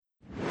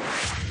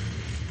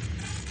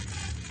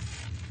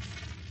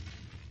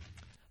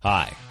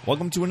Hi,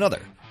 welcome to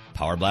another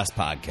Power Blast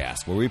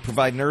podcast, where we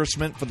provide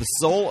nourishment for the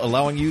soul,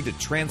 allowing you to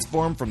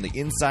transform from the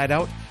inside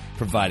out,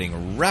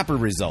 providing rapid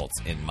results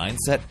in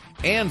mindset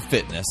and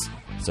fitness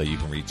so you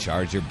can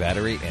recharge your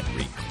battery and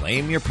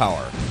reclaim your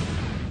power.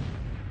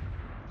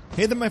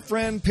 Hey there, my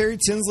friend, Perry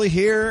Tinsley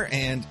here,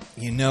 and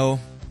you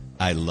know,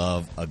 I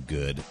love a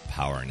good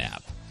power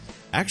nap.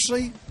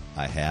 Actually,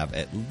 I have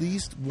at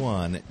least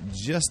one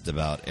just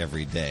about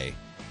every day.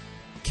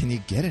 Can you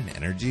get an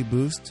energy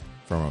boost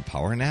from a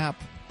power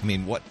nap? I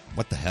mean, what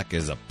the heck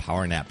is a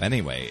power nap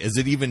anyway? Is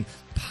it even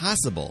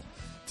possible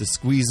to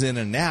squeeze in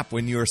a nap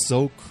when you're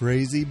so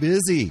crazy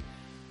busy?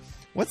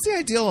 What's the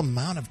ideal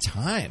amount of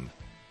time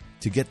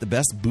to get the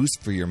best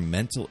boost for your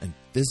mental and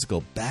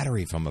physical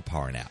battery from a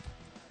power nap?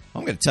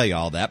 I'm going to tell you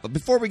all that, but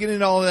before we get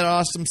into all of that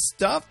awesome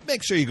stuff,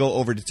 make sure you go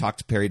over to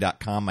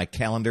talktoperry.com. My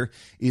calendar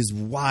is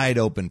wide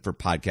open for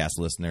podcast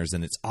listeners,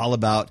 and it's all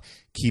about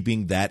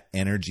keeping that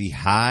energy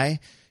high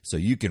so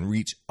you can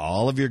reach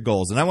all of your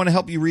goals. And I want to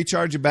help you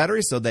recharge your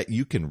battery so that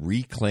you can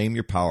reclaim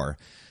your power.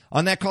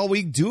 On that call,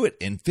 we do it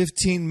in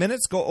 15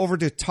 minutes. Go over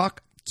to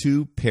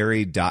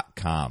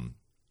talktoperry.com.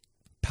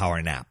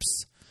 Power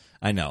naps.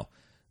 I know,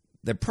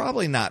 they're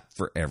probably not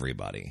for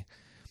everybody.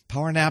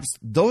 Power naps,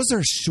 those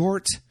are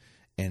short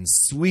and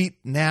sweet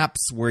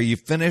naps where you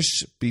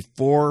finish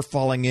before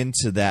falling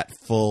into that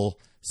full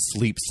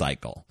sleep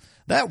cycle.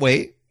 That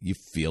way, you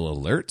feel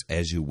alert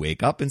as you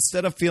wake up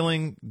instead of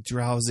feeling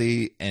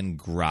drowsy and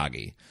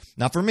groggy.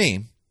 Now, for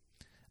me,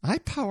 I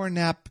power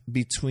nap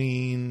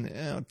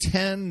between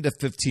 10 to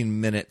 15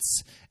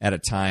 minutes at a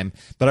time,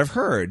 but I've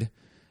heard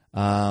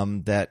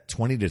that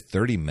 20 to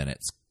 30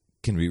 minutes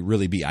can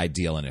really be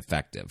ideal and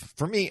effective.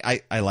 For me,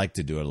 I like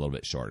to do it a little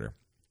bit shorter,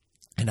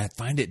 and I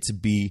find it to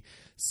be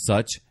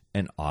such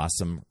an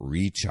awesome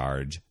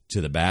recharge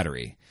to the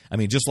battery. I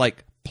mean, just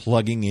like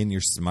plugging in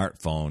your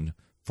smartphone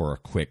for a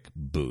quick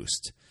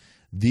boost.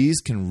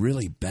 These can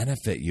really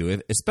benefit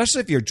you,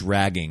 especially if you're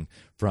dragging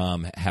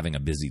from having a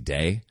busy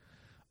day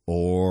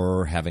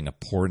or having a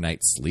poor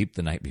night's sleep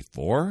the night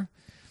before.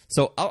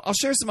 So I'll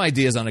share some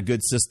ideas on a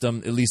good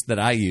system, at least that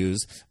I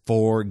use,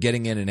 for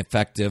getting in an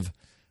effective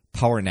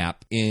power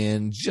nap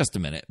in just a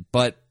minute.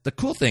 But the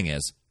cool thing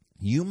is,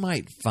 you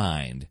might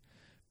find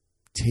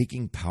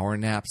taking power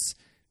naps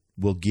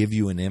will give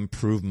you an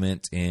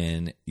improvement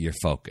in your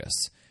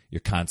focus,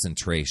 your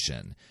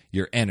concentration,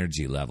 your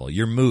energy level,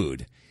 your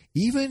mood,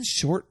 even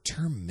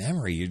short-term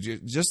memory,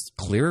 just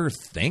clearer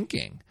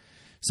thinking.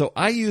 So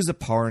I use a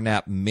power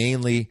nap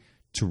mainly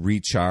to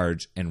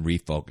recharge and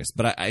refocus,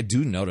 but I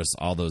do notice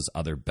all those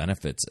other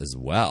benefits as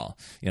well.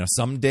 You know,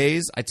 some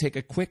days I take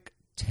a quick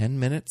 10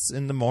 minutes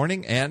in the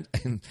morning, and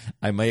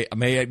I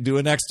may do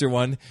an extra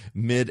one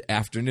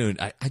mid-afternoon.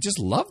 I just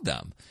love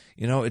them.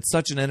 You know, it's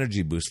such an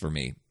energy boost for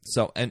me.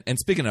 So, and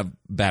speaking of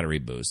battery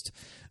boost,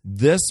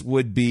 this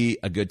would be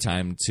a good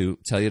time to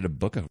tell you to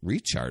book a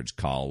recharge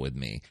call with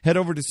me. Head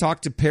over to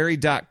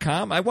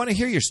talktoperry.com. I want to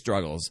hear your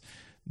struggles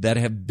that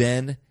have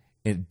been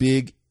a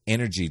big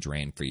energy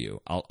drain for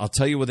you. I'll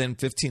tell you within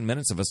 15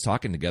 minutes of us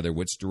talking together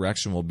which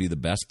direction will be the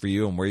best for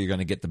you and where you're going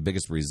to get the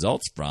biggest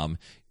results from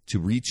to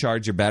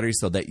recharge your battery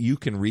so that you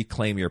can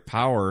reclaim your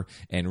power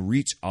and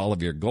reach all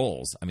of your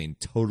goals. I mean,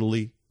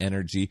 totally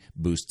energy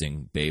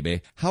boosting,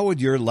 baby. How would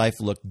your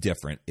life look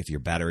different if your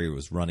battery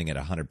was running at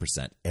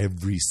 100%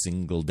 every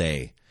single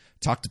day?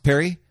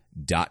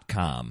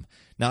 TalkToPerry.com.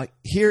 Now,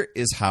 here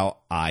is how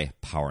I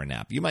power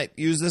nap. You might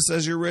use this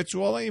as your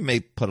ritual, or you may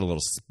put a little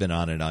spin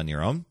on it on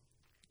your own.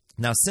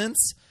 Now,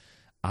 since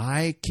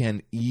I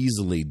can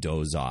easily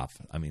doze off,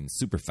 I mean,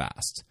 super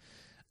fast,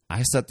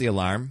 I set the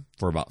alarm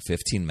for about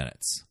 15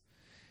 minutes.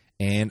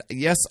 And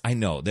yes, I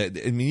know that.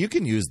 I mean, you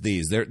can use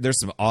these. There's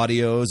some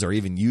audios or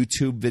even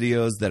YouTube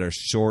videos that are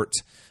short,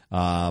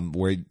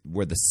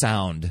 where the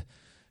sound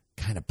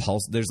kind of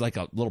pulse. There's like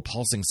a little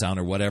pulsing sound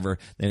or whatever,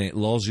 and it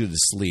lulls you to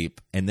sleep.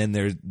 And then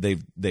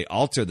they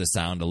alter the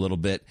sound a little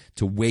bit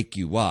to wake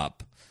you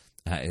up.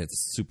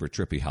 It's super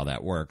trippy how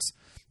that works.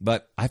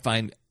 But I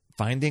find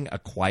finding a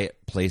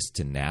quiet place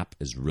to nap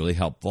is really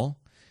helpful.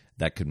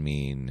 That could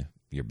mean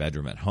your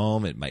bedroom at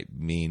home. It might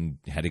mean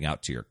heading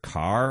out to your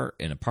car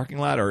in a parking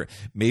lot, or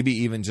maybe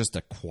even just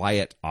a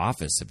quiet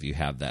office if you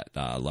have that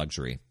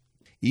luxury.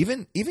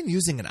 Even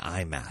using an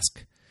eye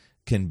mask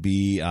can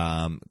be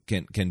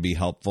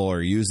helpful,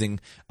 or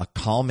using a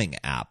calming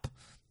app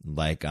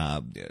like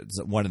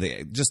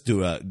just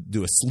do a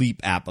sleep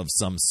app of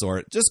some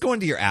sort. Just go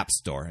into your app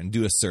store and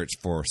do a search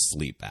for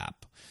sleep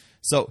app.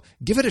 So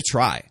give it a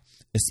try.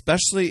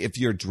 Especially if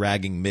you're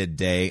dragging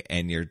midday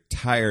and you're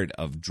tired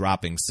of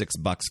dropping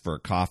 $6 for a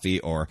coffee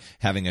or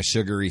having a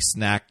sugary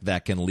snack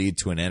that can lead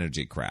to an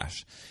energy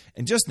crash.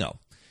 And just know,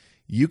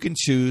 you can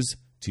choose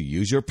to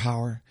use your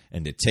power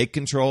and to take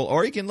control,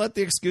 or you can let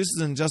the excuses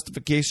and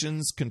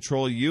justifications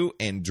control you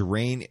and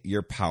drain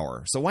your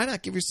power. So why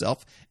not give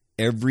yourself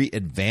every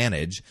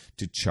advantage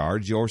to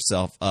charge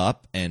yourself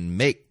up and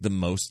make the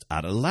most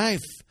out of life?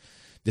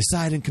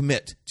 Decide and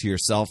commit to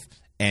yourself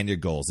and your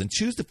goals, and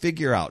choose to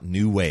figure out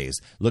new ways.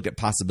 Look at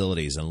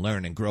possibilities and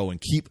learn and grow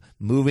and keep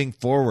moving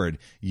forward.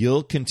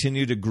 You'll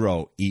continue to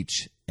grow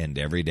each and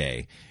every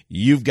day.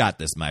 You've got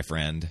this, my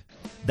friend.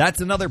 That's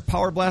another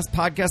Power Blast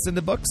podcast in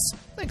the books.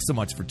 Thanks so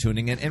much for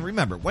tuning in. And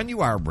remember, when you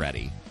are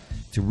ready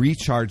to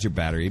recharge your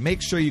battery,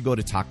 make sure you go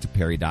to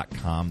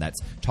talktoperry.com. That's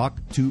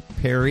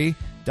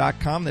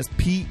talktoperry.com. That's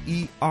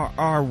Perry.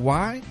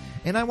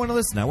 And I want to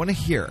listen. I want to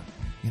hear,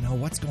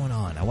 what's going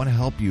on. I want to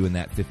help you in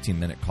that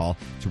 15-minute call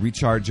to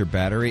recharge your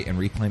battery and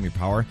reclaim your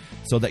power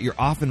so that you're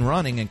off and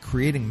running and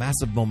creating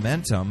massive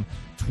momentum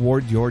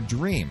toward your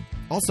dream.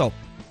 Also,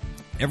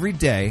 every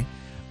day,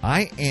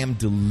 I am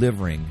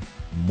delivering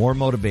more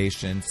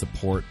motivation,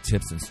 support,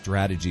 tips, and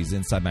strategies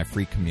inside my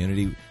free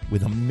community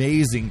with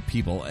amazing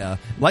people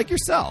like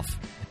yourself.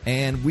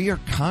 And we are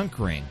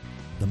conquering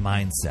the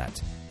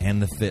mindset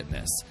and the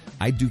fitness.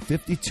 I do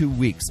 52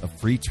 weeks of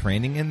free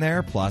training in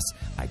there. Plus,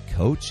 I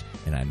coach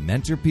and I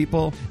mentor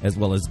people, as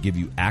well as give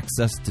you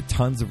access to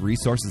tons of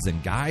resources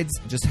and guides.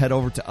 Just head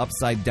over to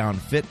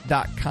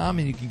UpsideDownFit.com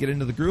and you can get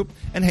into the group.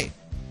 And hey,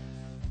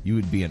 you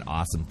would be an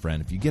awesome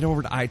friend if you get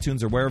over to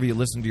iTunes or wherever you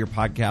listen to your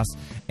podcast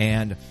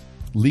and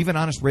leave an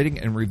honest rating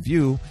and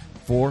review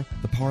for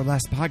the Power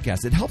Blast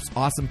podcast. It helps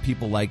awesome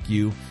people like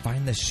you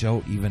find the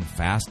show even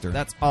faster.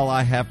 That's all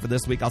I have for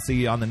this week. I'll see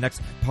you on the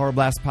next Power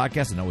Blast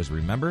podcast. And always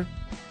remember,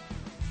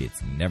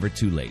 it's never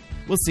too late.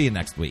 We'll see you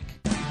next week.